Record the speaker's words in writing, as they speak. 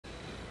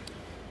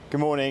Good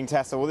morning,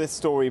 Tessa. Well, this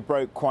story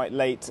broke quite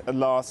late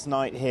last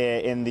night here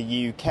in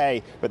the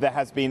UK, but there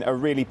has been a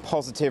really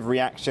positive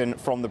reaction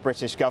from the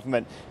British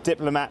government.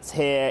 Diplomats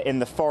here in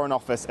the Foreign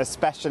Office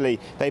especially,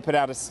 they put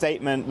out a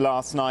statement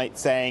last night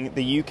saying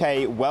the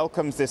UK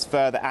welcomes this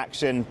further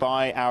action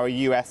by our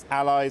US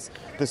allies.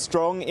 The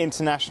strong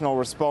international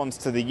response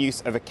to the use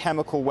of a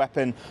chemical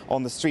weapon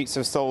on the streets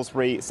of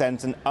Salisbury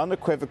sends an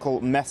unequivocal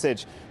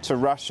message to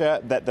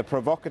Russia that its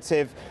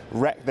provocative,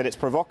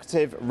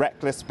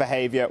 reckless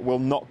behaviour will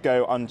not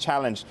go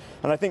unchallenged.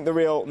 And I think the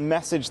real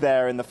message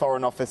there in the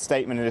Foreign Office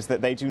statement is that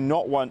they do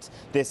not want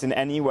this in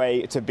any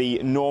way to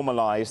be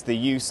normalised. The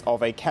use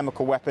of a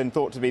chemical weapon,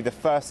 thought to be the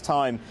first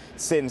time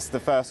since the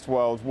First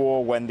World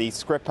War when the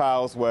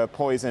Skripals were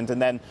poisoned, and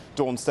then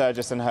Dawn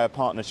Sturgis and her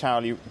partner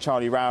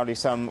Charlie Rowley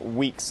some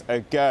weeks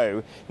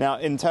ago. Now,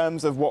 in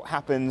terms of what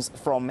happens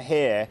from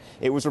here,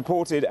 it was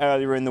reported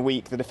earlier in the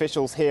week that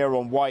officials here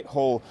on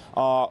Whitehall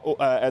are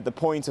at the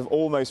point of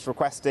almost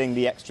requesting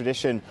the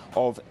extradition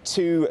of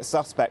two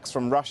suspects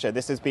from Russia.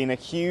 This has been a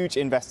huge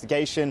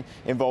investigation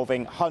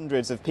involving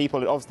hundreds of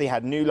people. It obviously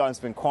had new lines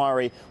of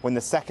inquiry when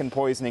the second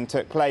poisoning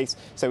took place,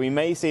 so we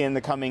may see in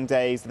the coming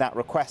days that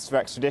request for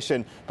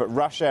extradition. But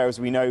Russia, as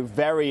we know,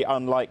 very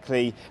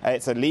unlikely.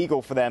 It's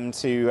illegal for them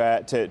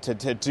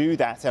to do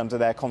that under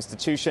their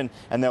constitution,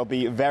 and they'll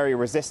be very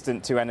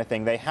resistant to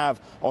anything. They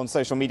have on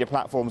social media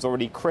platforms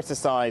already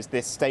criticised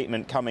this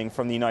statement coming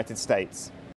from the United States.